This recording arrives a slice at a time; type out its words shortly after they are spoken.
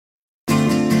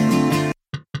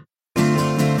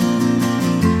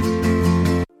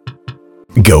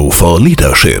Go for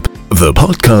Leadership, the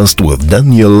podcast with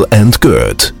Daniel and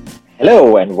Gert.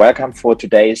 Hello and welcome for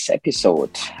today's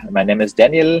episode. My name is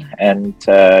Daniel and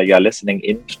you are listening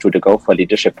in to the Go for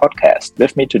Leadership podcast.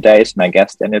 With me today is my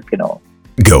guest, Daniel Pinot.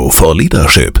 Go for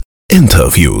Leadership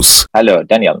interviews. Hello,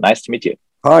 Daniel. Nice to meet you.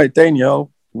 Hi,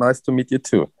 Daniel. Nice to meet you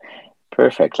too.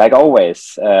 Perfect. Like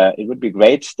always, it would be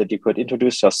great that you could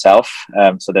introduce yourself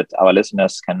so that our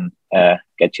listeners can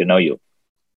get to know you.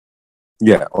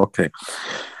 Yeah, okay.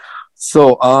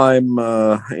 So I'm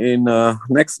in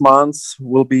next month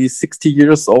will be 60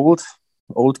 years old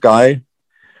guy.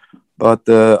 But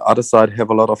the other side have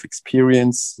a lot of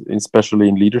experience, especially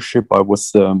in leadership. I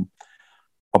was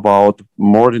about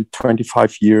more than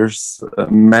 25 years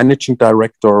managing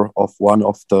director of one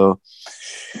of the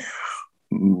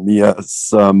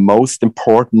most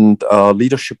important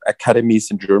leadership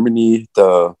academies in Germany,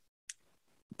 the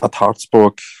Bad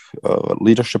Harzburg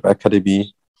Leadership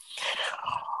Academy,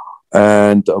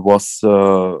 and was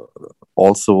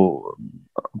also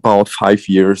about 5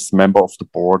 years member of the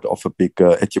board of a big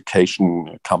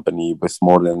education company with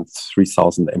more than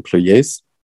 3,000 employees.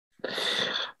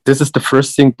 This is the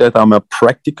first thing, that I'm a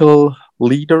practical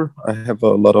leader. I have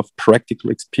a lot of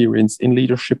practical experience in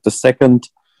leadership. The second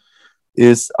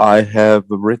is I have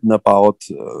written about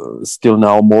still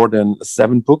now more than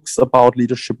 7 books about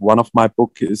leadership. One of my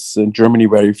book is in Germany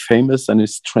very famous and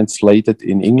is translated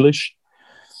in English.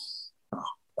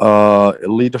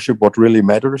 Leadership, What Really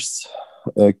Matters,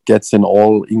 gets in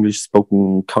all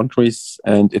English-spoken countries,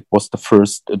 and it was the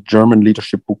first German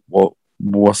leadership book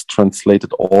was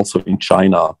translated also in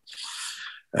China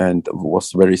and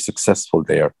was very successful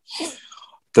there.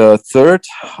 The third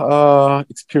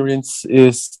experience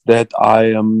is that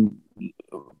I am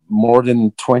more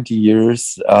than 20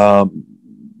 years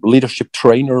leadership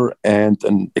trainer and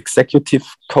an executive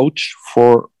coach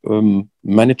for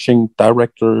managing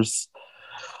directors,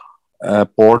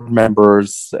 board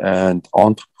members, and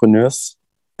entrepreneurs.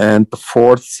 And the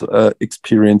fourth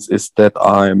experience is that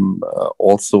I'm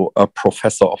also a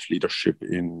professor of leadership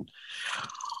in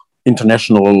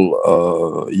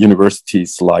international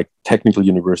universities like technical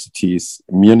universities,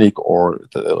 Munich, or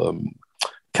the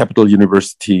Capital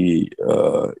University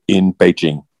in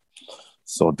Beijing.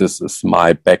 So this is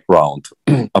my background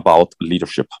about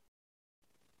leadership.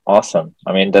 Awesome.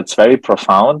 I mean, that's very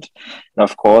profound. And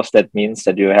of course, that means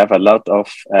that you have a lot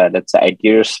of, let's say,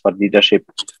 ideas what leadership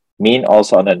mean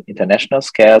also on an international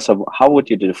scale. So how would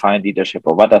you define leadership,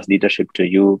 or what does leadership to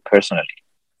you personally?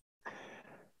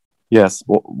 Yes,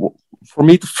 well, for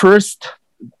me, the first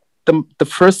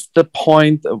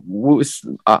point was,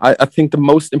 I think the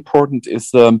most important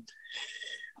is a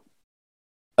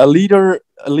leader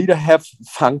have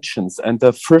functions, and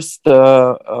the first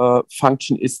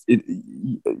function is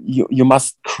you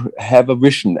must have a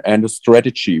vision and a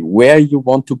strategy where you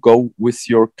want to go with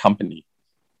your company.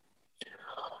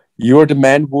 You're the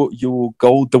man who you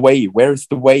go the way. Where is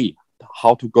the way?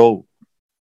 How to go?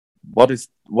 What is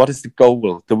the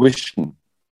goal, the vision?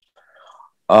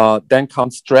 Then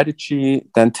comes strategy,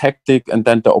 then tactic, and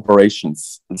then the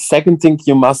operations. The second thing,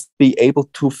 you must be able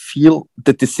to feel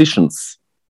the decisions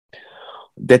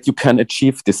that you can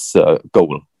achieve this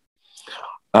goal.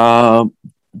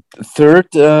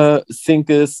 Third thing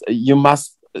is you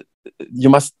must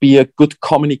be a good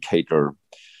communicator,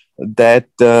 that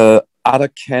other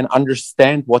can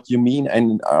understand what you mean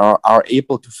and are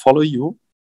able to follow you.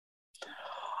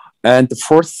 And the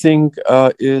fourth thing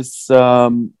is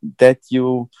that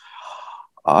you,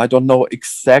 I don't know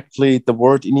exactly the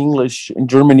word in English. In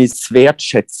Germany, it's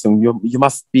Wertschätzung. You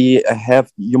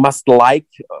must like.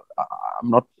 I'm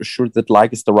not sure that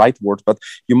like is the right word, but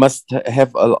you must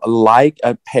have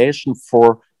a passion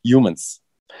for humans.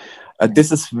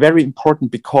 This is very important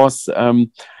because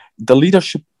the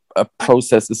leadership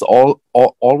process is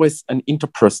always an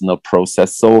interpersonal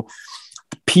process. So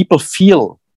people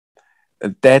feel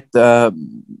that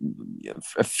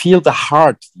feel the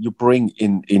heart you bring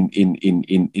in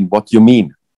what you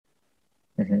mean.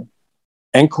 Mm-hmm.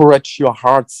 Encourage your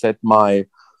heart, said my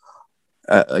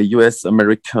US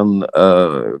American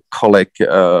colleague.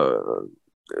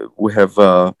 We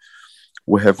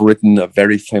have written a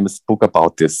very famous book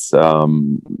about this, so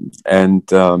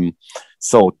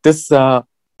these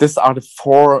are the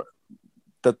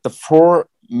four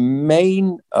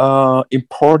main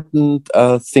important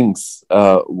things.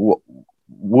 Who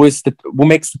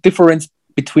makes the difference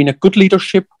between a good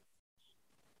leadership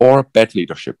or bad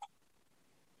leadership?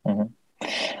 Mm-hmm.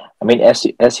 I mean, as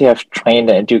you have trained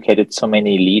and educated so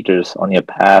many leaders on your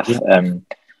path,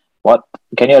 What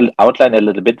can you outline a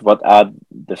little bit? What are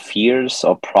the fears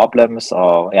or problems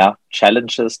or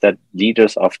challenges that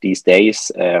leaders of these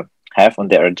days have on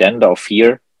their agenda or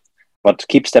fear? What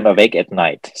keeps them awake at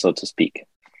night, so to speak?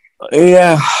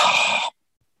 Yeah.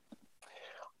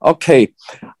 Okay.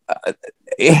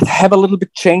 It have a little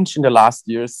bit changed in the last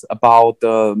years about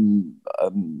the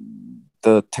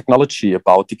technology,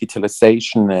 about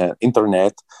digitalization,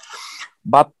 internet.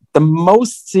 But the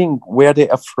most thing where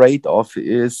they're afraid of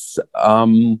is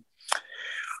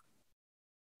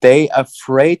they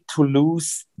afraid to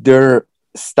lose their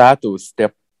status,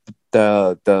 the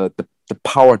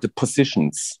power, the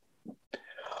positions.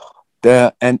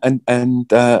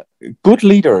 Good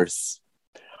leaders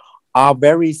are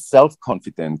very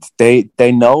self-confident.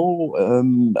 They know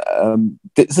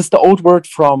this is the old word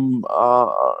from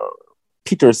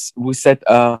Peters, who said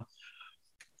A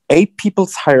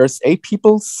peoples hires A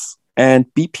peoples and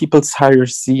B peoples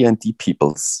hires C and D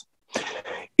peoples.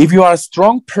 If you are a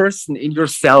strong person in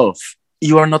yourself,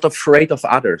 you are not afraid of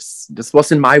others. This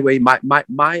was in my way. My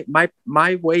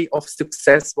way of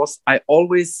success was I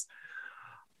always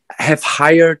have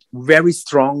hired very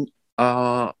strong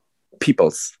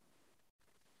peoples.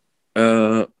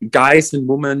 Guys and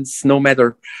women, no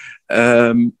matter,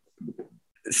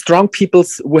 strong people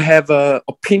who have an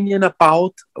opinion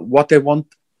about what they want,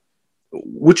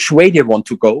 which way they want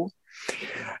to go,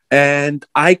 and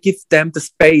I give them the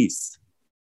space.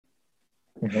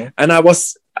 Mm-hmm. And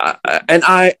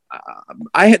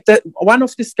I had that one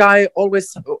of this guy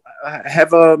always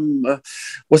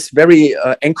was very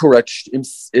encouraged.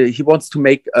 He wants to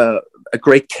make a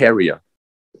great career.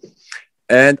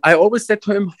 And I always said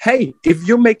to him, hey, if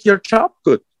you make your job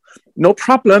good, no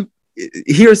problem.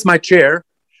 Here's my chair.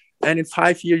 And in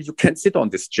 5 years, you can sit on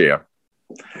this chair.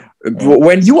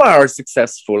 When you are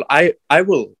successful, I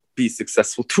will be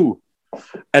successful too.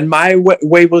 And my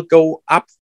way will go up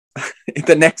in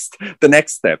the next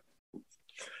step.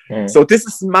 So this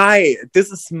is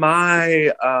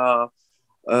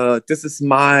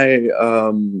my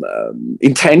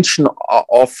intention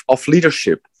of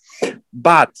leadership.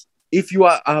 But if you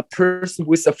are a person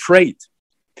who is afraid,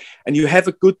 and you have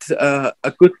a good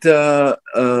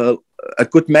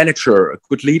manager, a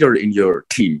good leader in your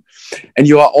team, and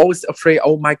you are always afraid,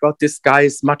 oh my God, this guy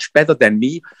is much better than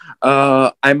me.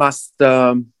 I must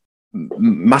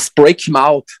break him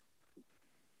out.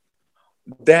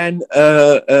 Then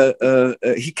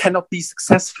he cannot be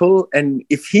successful, and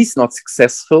if he's not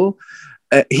successful,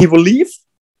 he will leave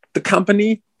the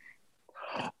company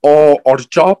or the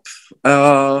job.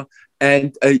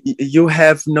 And you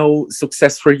have no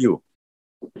success for you.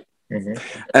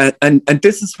 Mm-hmm. And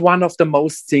this is one of the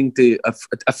most things, the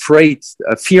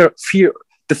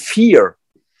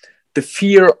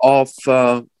fear of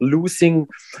losing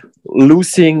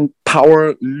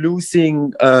power,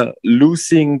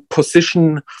 losing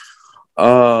position.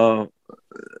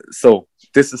 So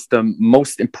this is the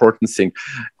most important thing.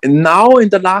 And now in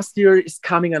the last year is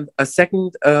coming a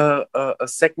second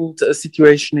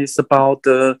situation is about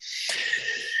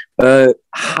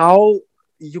how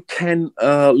you can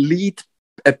lead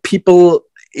people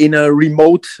in a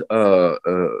remote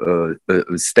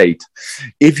state.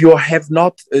 If you have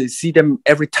not see them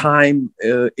every time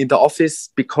in the office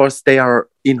because they are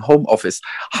in home office,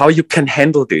 how you can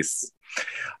handle this?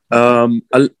 A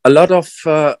lot of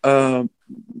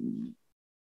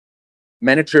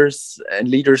managers and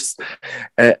leaders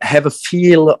have a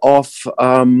feel of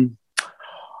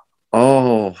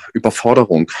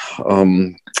Überforderung.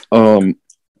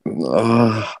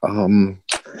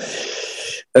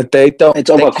 They don't.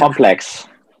 It's over complex.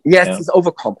 Yes, yeah. It's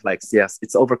over complex. Yes,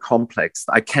 it's over complex.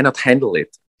 I cannot handle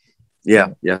it. Yeah,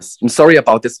 yes. I'm sorry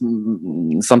about this.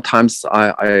 Sometimes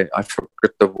I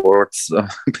forget the words.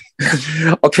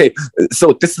 Okay,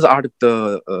 so this are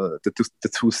the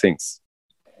two things.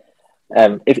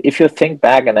 If you think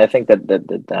back, and I think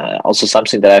that also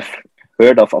something that I've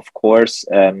heard of course,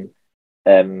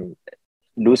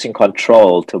 losing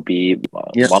control to be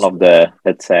one of the,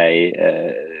 let's say,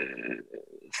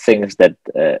 things that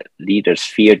leaders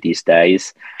fear these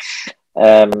days.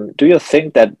 Do you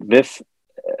think that with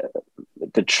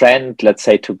the trend, let's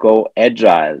say, to go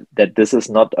agile, that this is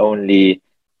not only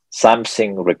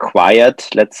something required,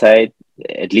 let's say,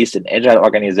 at least in agile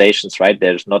organizations, right?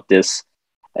 There's not this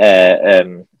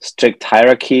strict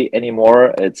hierarchy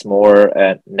anymore. It's more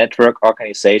network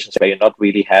organizations where you not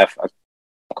really have a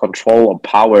control or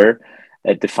power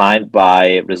defined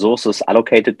by resources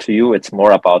allocated to you. It's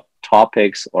more about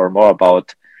topics or more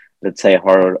about, let's say,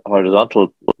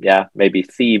 horizontal, maybe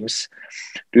themes.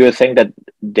 Do you think that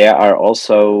there are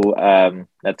also,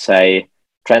 let's say,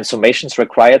 transformations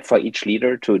required for each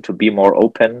leader to be more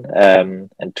open,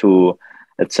 and to,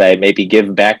 let's say, maybe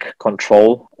give back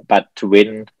control, but to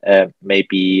win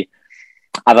maybe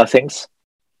other things?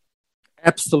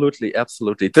 Absolutely,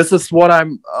 absolutely. This is what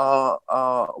I'm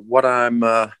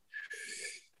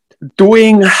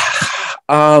doing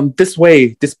this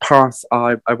way, this path.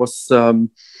 I was when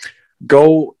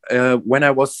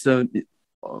I was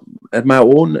at my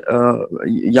own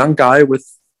young guy with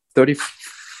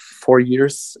 34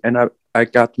 years, and I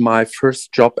got my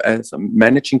first job as a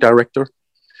managing director.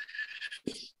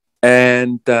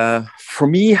 And for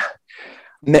me,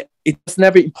 it was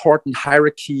never important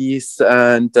hierarchies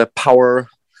and power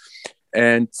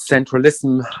and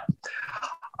centralism.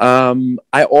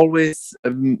 I always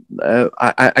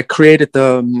I created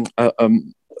in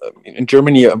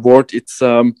Germany a word. It's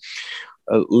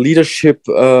Leadership.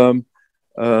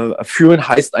 Führen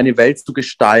heißt, eine Welt zu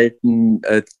gestalten,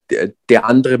 der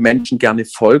andere Menschen gerne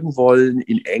folgen wollen.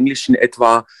 In Englisch in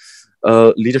etwa,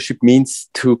 leadership means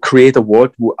to create a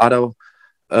world who other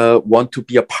want to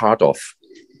be a part of.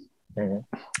 Mm-hmm.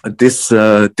 This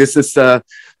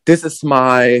is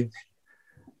my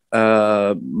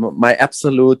my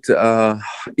absolute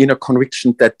inner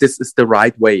conviction that this is the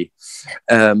right way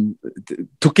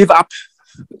to give up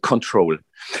control.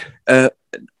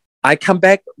 I come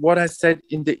back what I said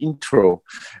in the intro.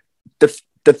 The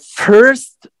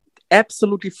first,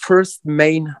 absolutely first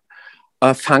main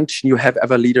function you have as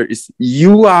a leader is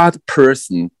you are the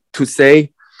person to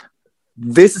say,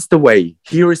 this is the way,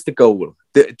 here is the goal.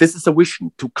 This is a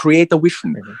vision, to create a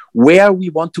vision, mm-hmm. where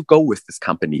we want to go with this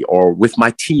company or with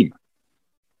my team.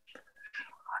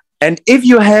 And if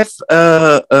you have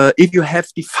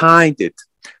defined it,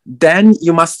 then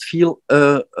you must feel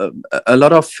a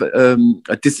lot of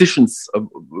decisions to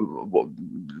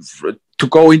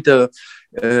go into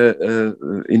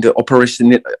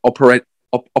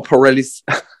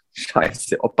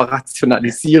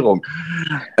operationalisierung.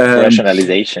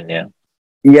 Rationalization, yeah.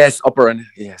 Yes,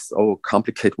 yes. Oh,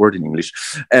 complicated word in English.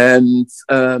 And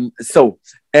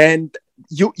and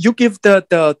you give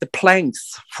the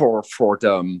planks for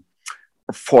the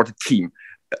team.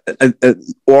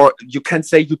 Or you can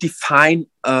say you define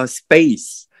a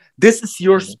space. This is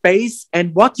your mm-hmm. space,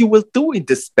 and what you will do in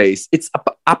this space, it's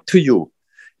up to you.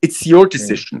 It's your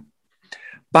decision. Mm-hmm.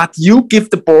 But you give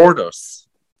the borders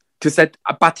to say,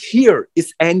 but here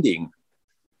is ending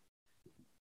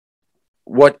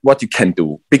what you can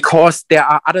do, because there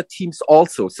are other teams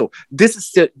also. So this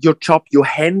is your job. You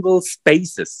handle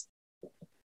spaces.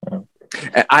 Mm-hmm.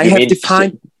 I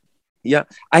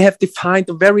have defined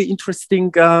a very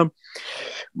interesting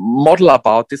model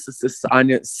about this. It's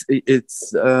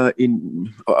in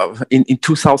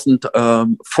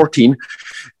 2014.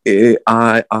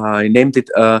 I named it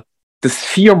the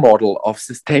sphere model of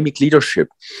systemic leadership,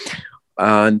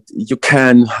 and you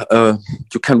can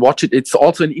watch it. It's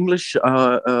also in English,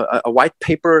 a white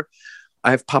paper.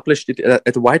 I have published it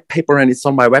at a white paper, and it's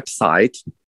on my website.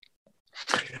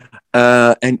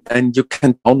 And you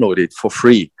can download it for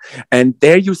free. And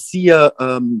there you see a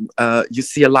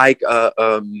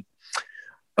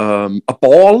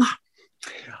ball,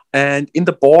 and in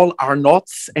the ball are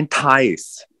knots and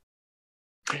ties.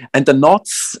 And the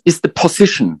knots is the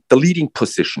position, the leading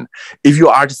position. If you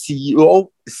are the CEO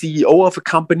of a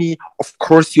company, of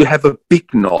course you have a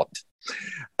big knot.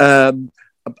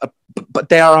 But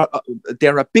there are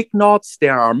big knots,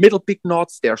 there are middle big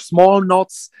knots, there are small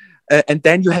knots. And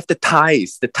then you have the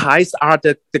ties. The ties are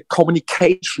the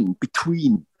communication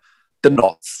between the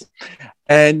knots.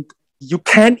 And you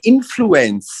can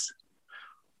influence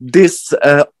this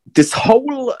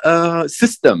whole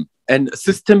system. And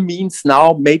system means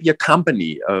now maybe a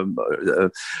company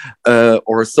or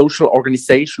a social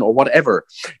organization or whatever.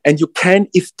 And you can,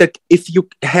 if you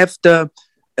have the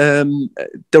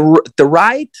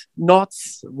right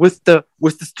knots with the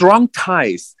strong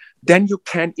ties, then you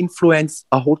can influence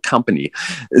a whole company.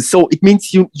 So it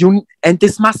means you and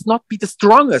this must not be the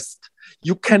strongest.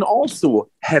 You can also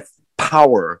have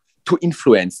power to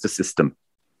influence the system.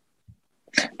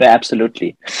 Yeah,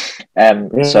 absolutely.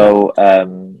 So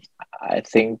I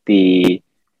think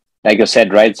like you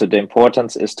said, right? So the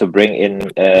importance is to bring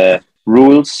in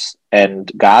rules and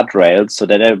guardrails so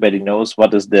that everybody knows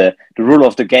what is the rule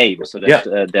of the game, so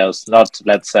that there's not,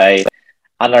 let's say,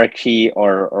 anarchy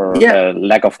or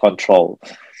lack of control.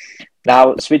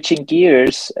 Now, switching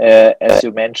gears, as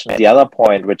you mentioned, the other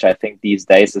point, which I think these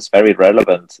days is very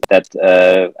relevant, that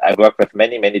I work with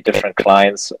many, many different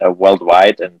clients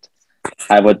worldwide, and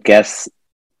I would guess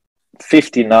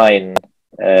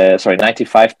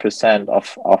 95%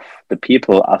 of the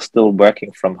people are still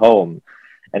working from home.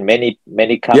 and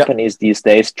many companies these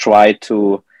days try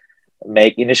to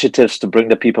make initiatives to bring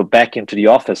the people back into the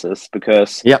offices,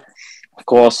 because of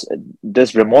course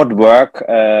this remote work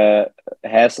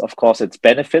has of course its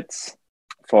benefits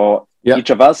for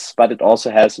each of us, but it also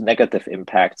has negative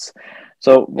impacts.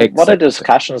 So what are the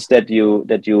discussions that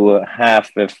you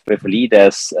have with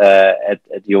leaders at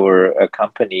your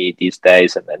company these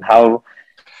days, and how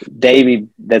they,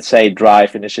 let's say,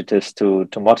 drive initiatives to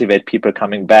motivate people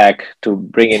coming back, to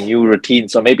bring in new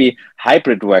routines, or maybe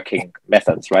hybrid working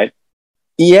methods, right?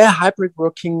 Yeah, hybrid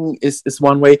working is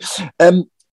one way.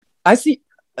 I see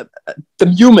the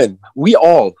human, we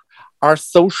all are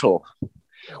social.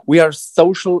 We are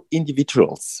social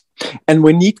individuals, and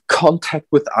we need contact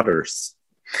with others.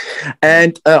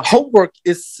 And homework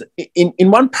is,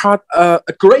 in one part, a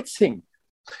great thing.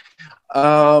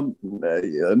 You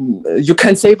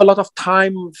can save a lot of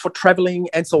time for traveling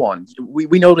and so on.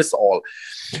 We know this all.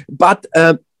 But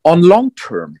on long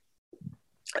term,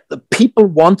 people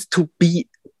want to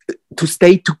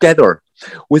stay together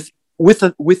with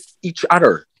each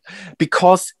other,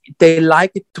 because they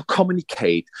like it to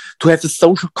communicate, to have a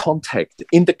social contact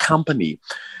in the company.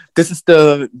 This is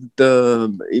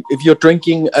if you're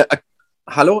drinking a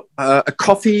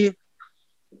coffee,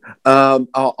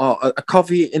 a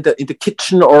coffee in the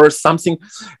kitchen or something,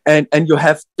 and you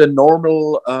have the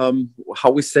normal,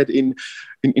 how we said in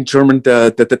German,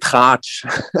 the Tratsch,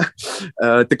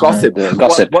 the gossip. The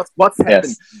gossip. What's happening?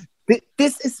 Yes.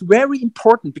 This is very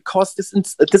important, because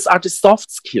these are the soft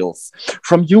skills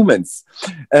from humans.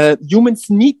 Humans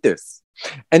need this,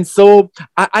 and so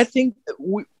I think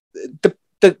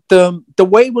the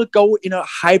way will go in a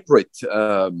hybrid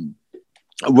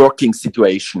working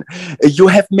situation. You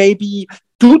have maybe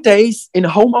 2 days in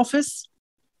home office,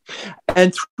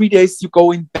 and 3 days you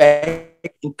go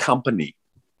back in company.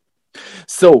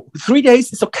 So 3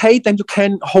 days is okay, then you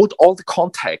can hold all the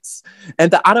contacts,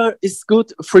 and the other is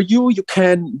good for you. You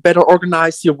can better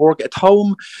organize your work at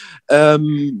home,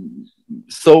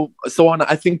 so on.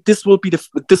 I think this will be the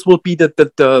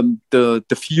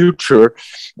future.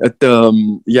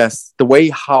 The way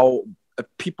how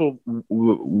people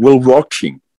will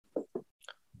working.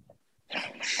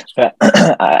 I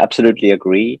absolutely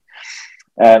agree.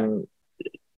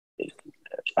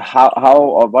 How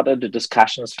or what are the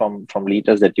discussions from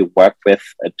leaders that you work with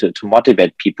to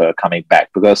motivate people coming back?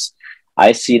 Because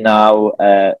I see now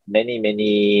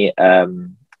many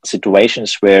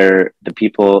situations where the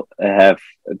people have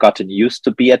gotten used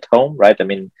to be at home, right? I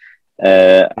mean,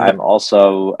 I'm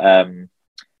also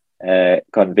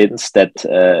convinced that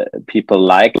people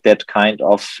like that kind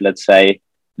of, let's say,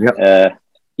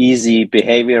 easy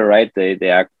behavior, right? They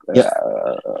are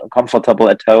comfortable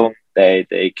at home.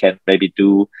 They can maybe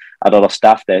do a lot of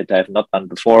stuff that they have not done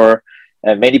before.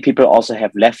 Many people also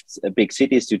have left big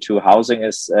cities due to housing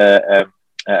is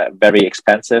very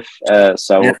expensive.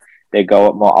 So they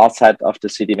go more outside of the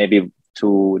city, maybe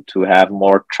to have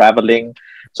more traveling.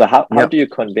 So how do you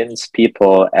convince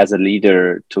people as a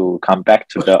leader to come back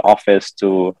to the office,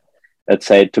 to, let's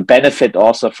say, to benefit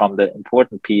also from the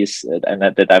important piece, and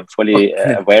that I'm fully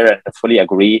aware and fully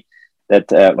agree that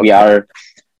we are,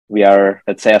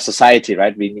 let's say, a society,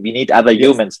 right? We need other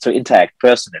humans to interact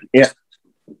personally.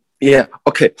 Yeah.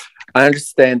 Okay, I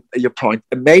understand your point.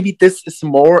 Maybe this is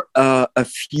more a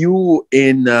few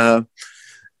in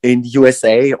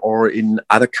USA or in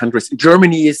other countries. In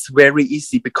Germany is very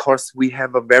easy, because we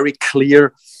have a very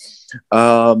clear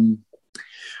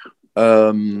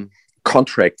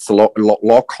contracts,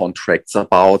 law contracts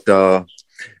about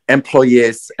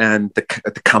employees and the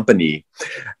company,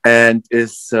 and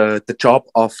is the job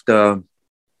of the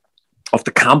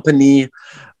company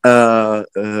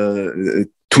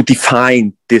to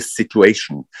define this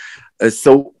situation.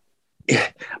 So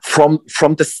from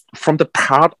the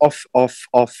part of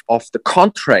the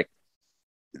contract,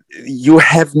 you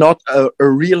have not a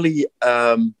really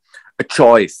a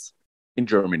choice in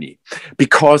Germany,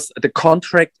 because the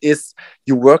contract is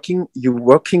you're working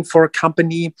for a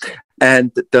company,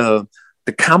 and the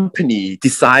company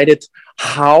decided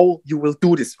how you will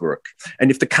do this work.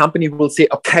 And if the company will say,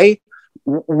 okay,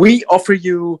 we offer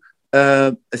you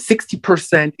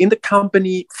 60% in the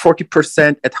company,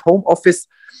 40% at home office,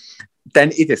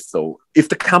 then it is so. If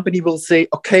the company will say,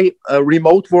 okay,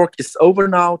 remote work is over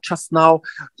now, just now,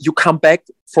 you come back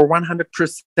for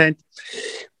 100%,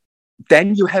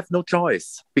 then you have no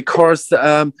choice, because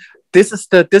this is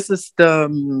the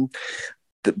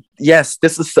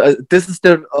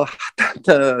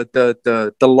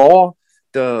law,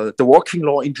 the working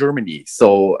law in Germany.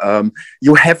 So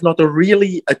you have not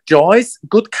a choice.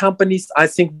 Good companies, I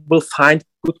think, will find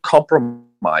good compromise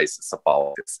compromises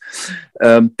about this.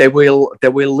 They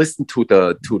will listen to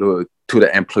the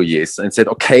employees and said,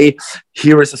 okay,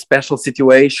 here is a special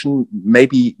situation.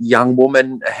 Maybe young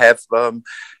women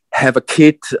have a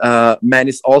kid, man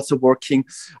is also working.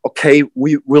 Okay,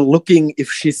 we're looking if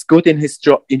she's good in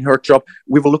her job.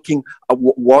 We were looking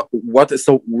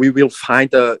so we will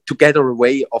find together a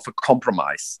way of a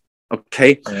compromise.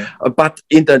 Okay, but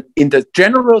in the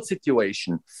general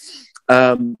situation,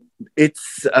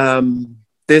 it's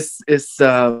this is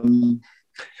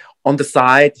on the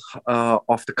side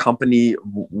of the company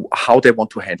how they want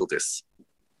to handle this.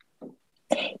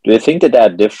 Do you think that there are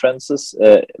differences?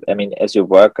 I mean, as you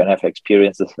work and have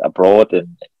experiences abroad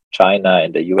in China,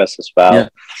 in the US as well,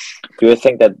 do you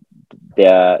think that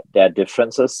there are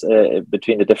differences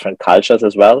between the different cultures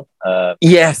as well?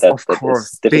 Yes, of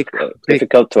course.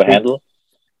 Difficult to handle?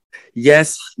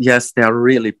 Yes, there are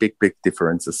really big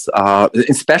differences,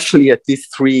 especially at these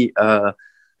three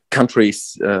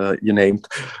countries you named,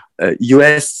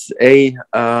 USA,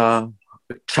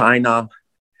 China,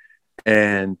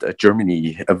 and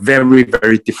Germany.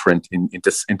 Very different in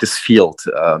this field.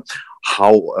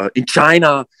 How in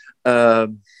China,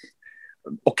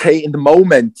 okay, in the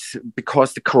moment,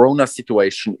 because the Corona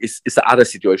situation is the other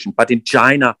situation, but in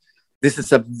China, this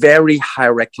is a very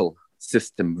hierarchical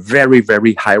system, very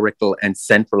hierarchical and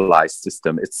centralized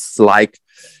system. It's like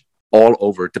all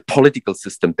over the political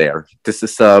system there. This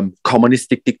is a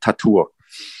communistic dictator.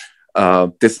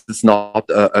 This is not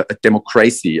a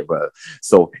democracy.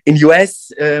 So in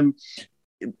US,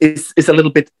 it's a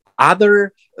little bit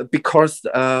other because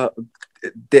I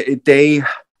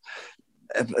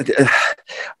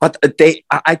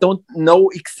don't know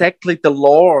exactly the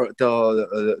law,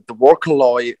 the worker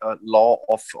law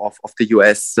of the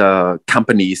US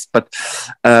companies, but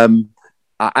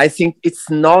I think it's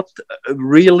not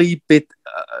really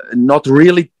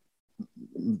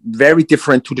very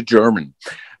different to the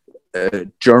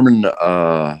German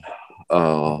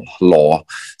law.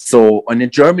 So, and in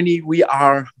Germany we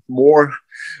are more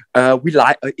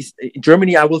in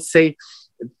Germany, I will say,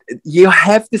 you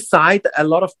have decided a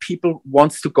lot of people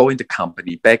wants to go in the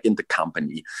company, back in the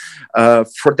company.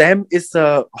 For them is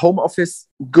a home office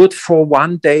good for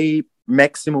 1 day,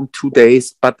 maximum 2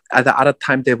 days, but at the other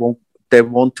time they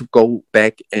want to go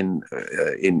back in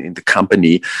the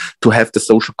company to have the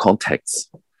social contacts.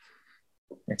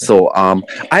 So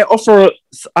I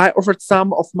offered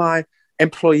some of my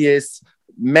employees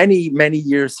many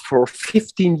years, for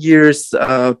 15 years.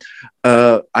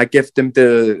 I give them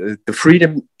the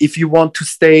freedom. If you want to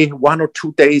stay 1 or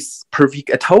 2 days per week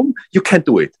at home, you can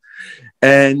do it.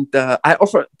 And I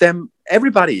offer them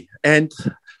everybody, and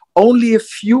only a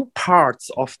few parts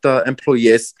of the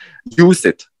employees use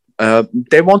it.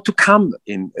 They want to come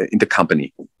in the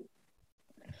company.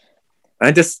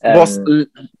 And this was a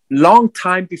long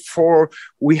time before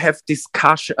we have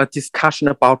a discussion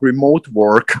about remote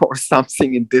work or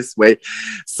something in this way.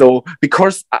 So,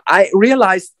 because I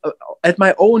realized at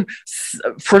my own,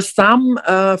 for some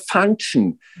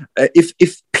function,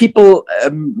 if people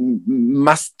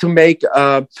must to make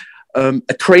a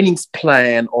trainings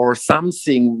plan or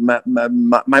something,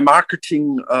 my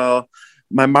marketing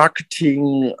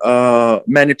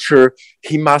manager,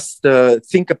 he must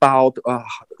think about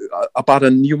a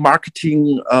new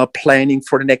marketing planning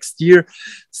for the next year.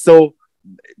 So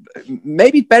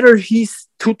maybe better he's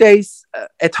 2 days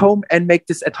at home and make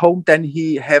this at home than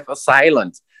he have a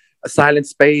silent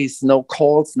space, no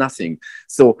calls, nothing.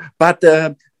 So, but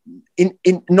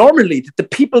in normally the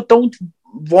people don't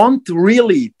want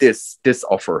really this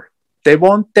offer. They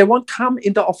want come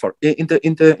in the offer in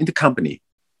the company.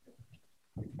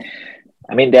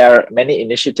 I mean, there are many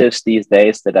initiatives these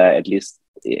days that I at least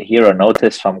hear or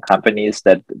notice from companies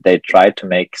that they try to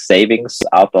make savings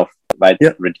out of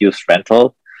reduced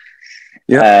rental.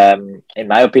 In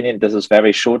my opinion, this is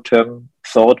very short-term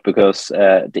thought, because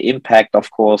the impact,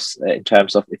 of course, in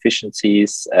terms of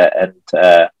efficiencies and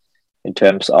in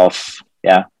terms of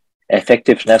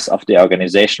effectiveness of the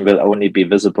organization will only be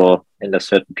visible in a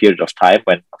certain period of time,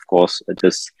 when, of course,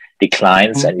 this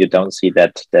declines and you don't see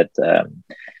that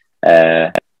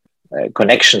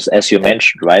connections, as you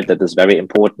mentioned, right? That is very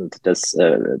important. This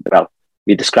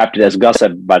we described it as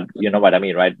gossip, but you know what I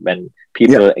mean, right? When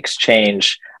people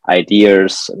exchange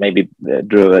ideas, maybe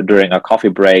during a coffee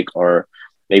break, or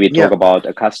maybe talk about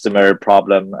a customer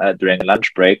problem during a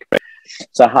lunch break.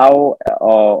 So how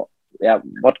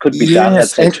what could be done,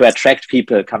 let's say, to attract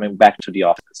people coming back to the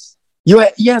office?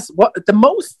 Yes, what the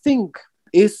most thing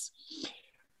is,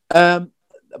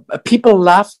 people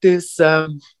love this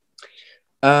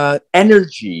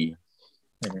energy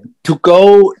to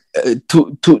go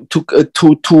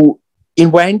to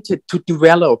invented to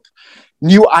develop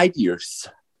new ideas,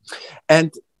 and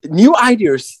new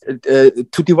ideas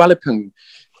to developing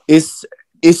is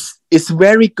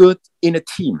very good in a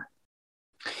team.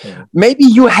 Yeah. Maybe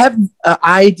you have an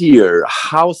idea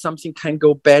how something can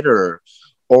go better,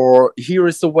 or here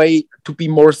is a way to be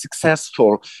more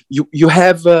successful. You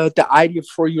have the idea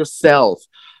for yourself,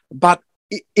 but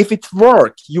if it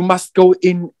works, you must go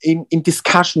in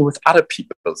discussion with other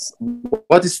people.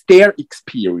 What is their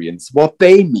experience? What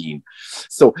they mean?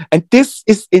 So, and this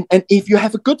is and if you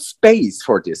have a good space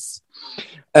for this,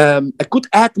 a good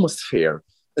atmosphere,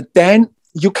 then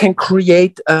you can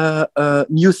create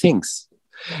new things.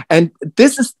 And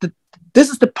this is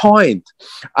the point.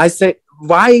 I say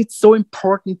why it's so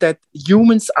important that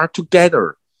humans are together.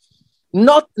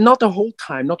 Not the whole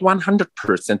time, not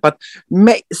 100%, but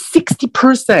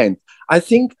 60%. I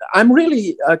think I'm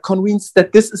really convinced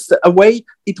that this is a way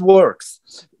it works.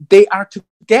 They are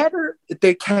together.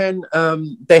 They can.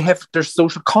 They have their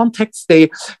social contacts. They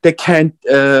can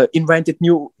invent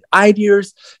new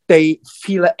ideas. They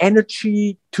feel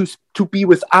energy to be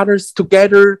with others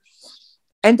together,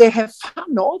 and they have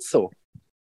fun also.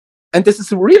 And this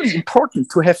is really important,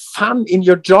 to have fun in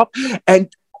your job, and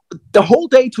the whole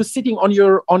day to sitting on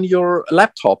your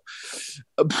laptop.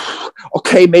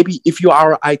 Okay, maybe if you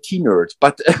are an IT nerd,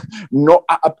 but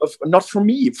not for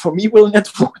me. For me, will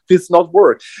not this not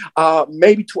work?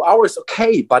 Maybe 2 hours,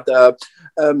 okay, but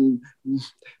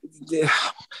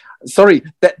sorry.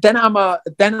 Then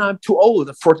I'm too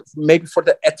old for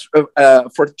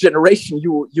the generation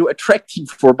you attracting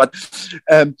for. But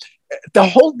the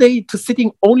whole day to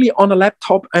sitting only on a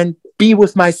laptop and be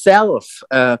with myself.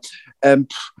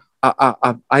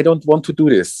 I don't want to do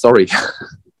this. Sorry.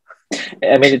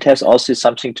 I mean, it has also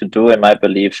something to do, in my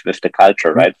belief, with the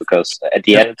culture, right? Because at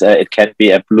the end, it can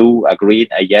be a blue, a green,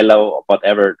 a yellow, or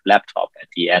whatever laptop at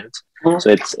the end. So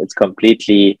it's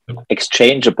completely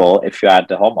exchangeable if you're at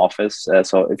the home office.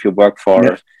 So if you work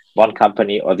for one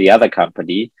company or the other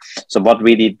company. So what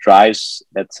really drives,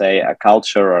 let's say, a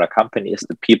culture or a company is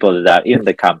the people that are in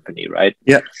the company, right?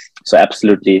 Yeah. So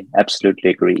absolutely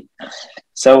agree.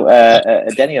 So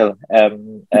Daniel,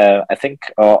 I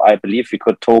think, or I believe we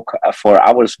could talk for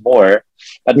hours more,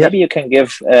 but maybe you can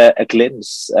give a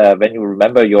glimpse when you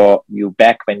remember you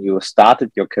back when you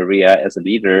started your career as a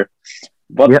leader.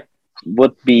 What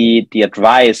would be the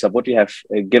advice, or what you have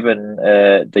given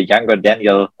the younger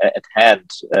Daniel at hand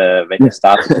when he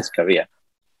started his career?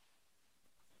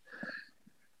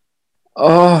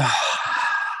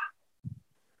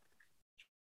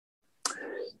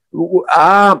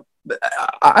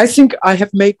 I think I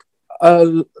have made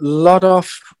a lot of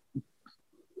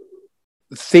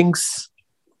things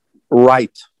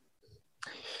right.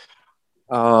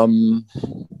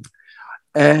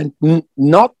 And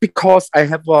not because I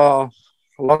have a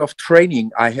lot of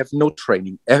training. I have no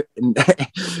training.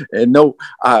 No,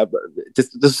 this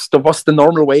was the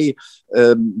normal way.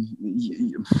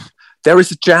 There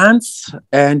is a chance,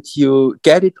 and you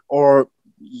get it, or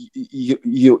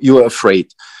you're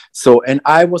afraid. So, and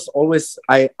I was always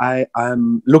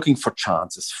I'm looking for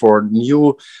chances, for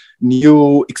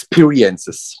new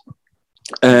experiences,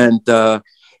 and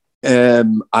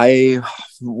I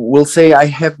will say I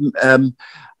have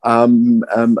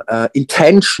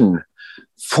intention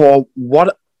for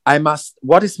what I must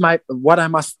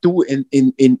do in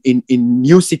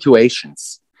new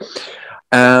situations.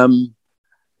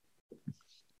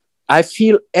 I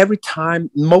feel every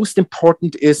time most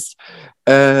important is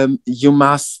you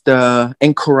must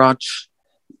encourage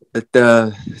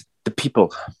the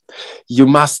people. You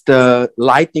must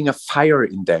lighting a fire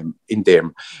in them,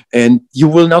 and you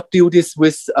will not do this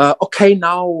with okay,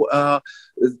 now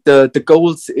the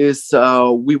goals is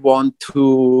we want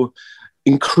to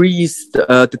increase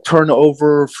the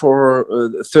turnover for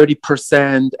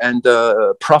 30% and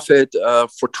profit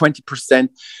for 20%.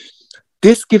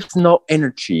 This gives no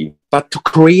energy, but to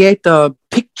create a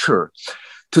picture,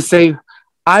 to say,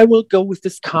 I will go with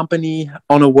this company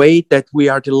on a way that we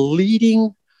are the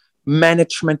leading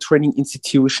management training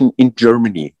institution in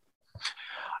Germany.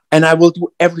 And I will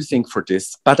do everything for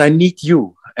this, but I need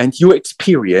you and your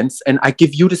experience, and I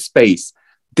give you the space.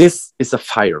 This is a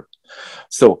fire.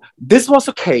 So this was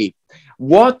okay.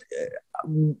 What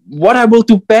I will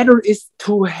do better is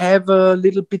to have a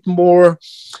little bit more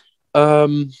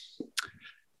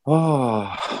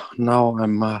now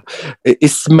I'm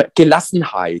ist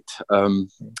Gelassenheit.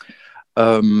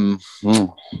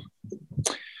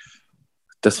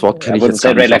 Das Wort kann ich jetzt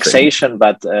say relaxation,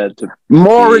 but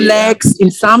more relaxed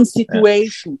in some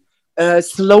situation.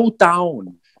 Slow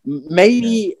down.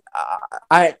 Maybe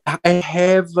I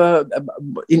have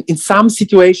in some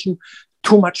situation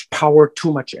too much power,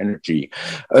 too much energy.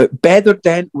 Better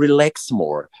than relax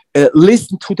more.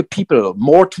 Listen to the people,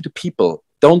 more to the people.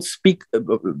 Don't speak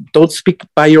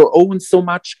by your own so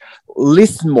much.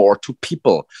 Listen more to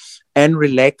people and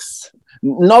relax.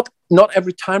 Not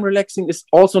every time relaxing is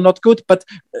also not good, but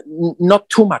not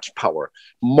too much power.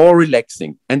 More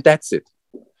relaxing, and that's it.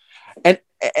 And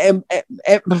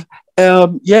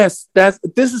yes,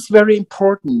 this is very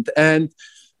important. And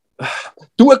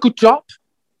do a good job.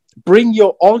 Bring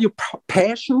all your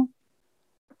passion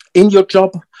in your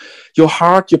job, your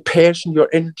heart, your passion, your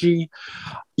energy,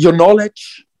 your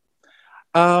knowledge.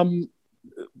 Find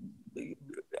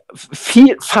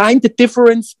the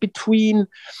difference between.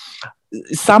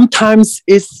 Sometimes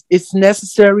it's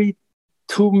necessary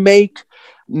to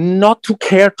not to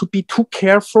care, to be too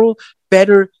careful.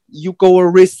 Better you go a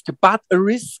risk, but a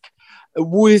risk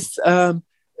is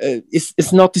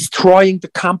not destroying the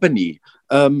company.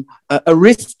 A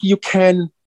risk you can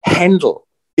handle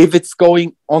if it's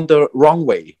going on the wrong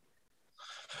way.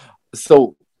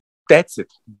 So that's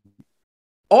it.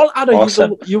 All other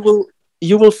awesome. you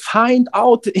will find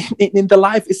out in the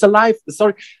life is a life.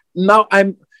 Sorry, now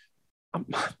I'm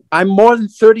more than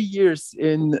 30 years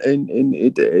in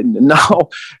now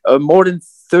more than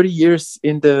 30 years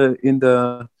in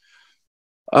the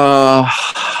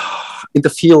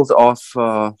field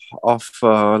of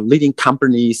leading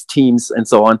companies, teams, and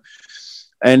so on.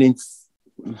 And in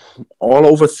all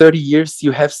over 30 years,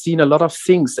 you have seen a lot of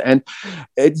things, and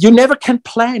you never can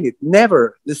plan it.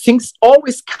 Never. The things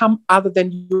always come other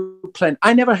than you plan.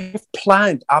 I never have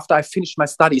planned after I finished my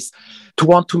studies to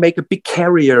want to make a big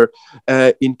career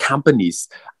in companies.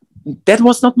 That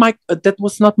was not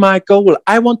my goal.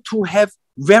 I want to have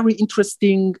very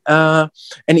interesting and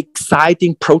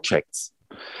exciting projects.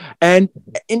 And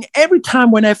in every time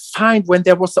when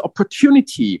there was an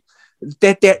opportunity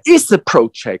that there is a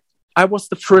project, I was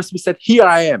the first who said, here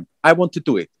I am. I want to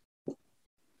do it.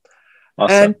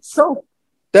 Awesome. And so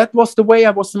that was the way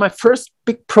I was. My first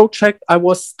big project, I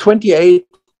was 28.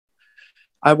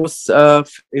 I was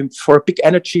for a big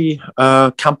energy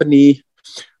company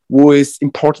who is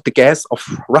imported the gas of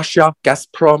Russia,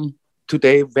 Gazprom,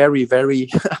 today very, very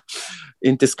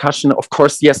in discussion, of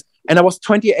course, yes. And I was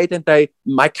 28 and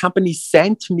my company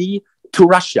sent me to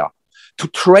Russia to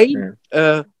train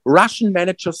Russian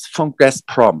managers from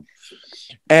Gazprom.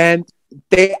 And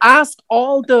they asked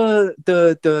all the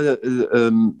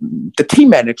team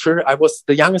manager. I was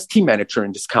the youngest team manager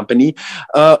in this company.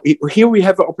 Here we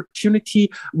have an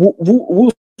opportunity.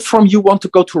 Who from you want to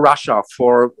go to Russia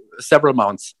for several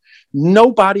months?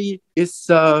 Nobody is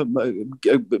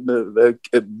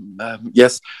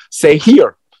say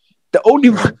here. The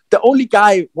only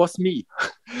guy was me,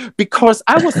 because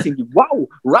I was thinking, wow,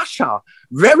 Russia,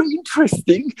 very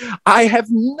interesting. I have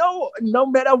no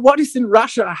matter what is in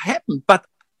Russia happen, but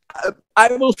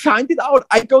I will find it out.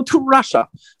 I go to Russia.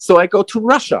 So I go to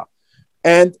Russia.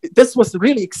 And this was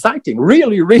really exciting,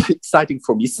 really, really exciting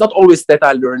for me. It's not always that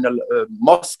I learn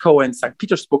Moscow and St.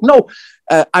 Petersburg. No,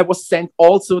 I was sent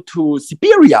also to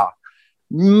Siberia,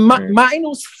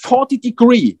 minus 40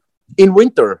 degrees in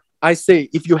winter. I say,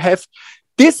 if you have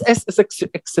this as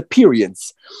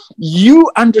experience, you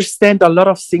understand a lot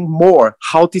of things more,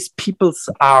 how these peoples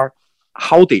are,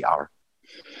 how they are.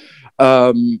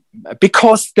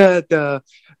 Because the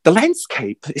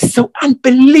landscape is so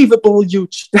unbelievable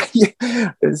huge.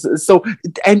 So,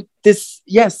 and this,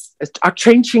 yes, are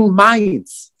changing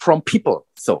minds from people.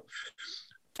 So,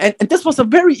 and this was a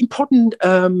very important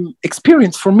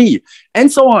experience for me,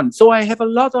 and so on. So I have a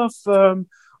lot of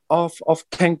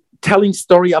telling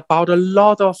story about a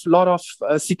lot of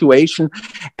situation,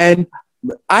 and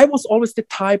I was always the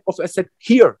type of, I said,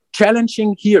 here,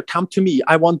 challenging, here, come to me,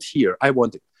 I want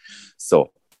it.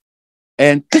 So,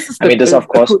 and this is this of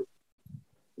course,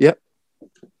 yeah.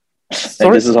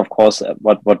 And this is of course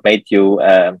what made you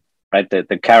right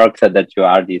the character that you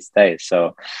are these days.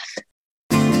 So.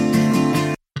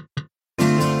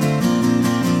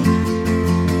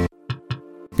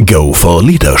 Go for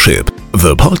Leadership,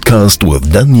 the podcast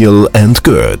with Daniel and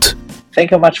Gert.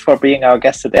 Thank you much for being our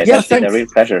guest today. Yes, it's been a real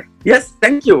pleasure. Yes,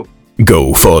 thank you.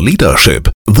 Go for Leadership,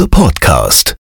 the podcast.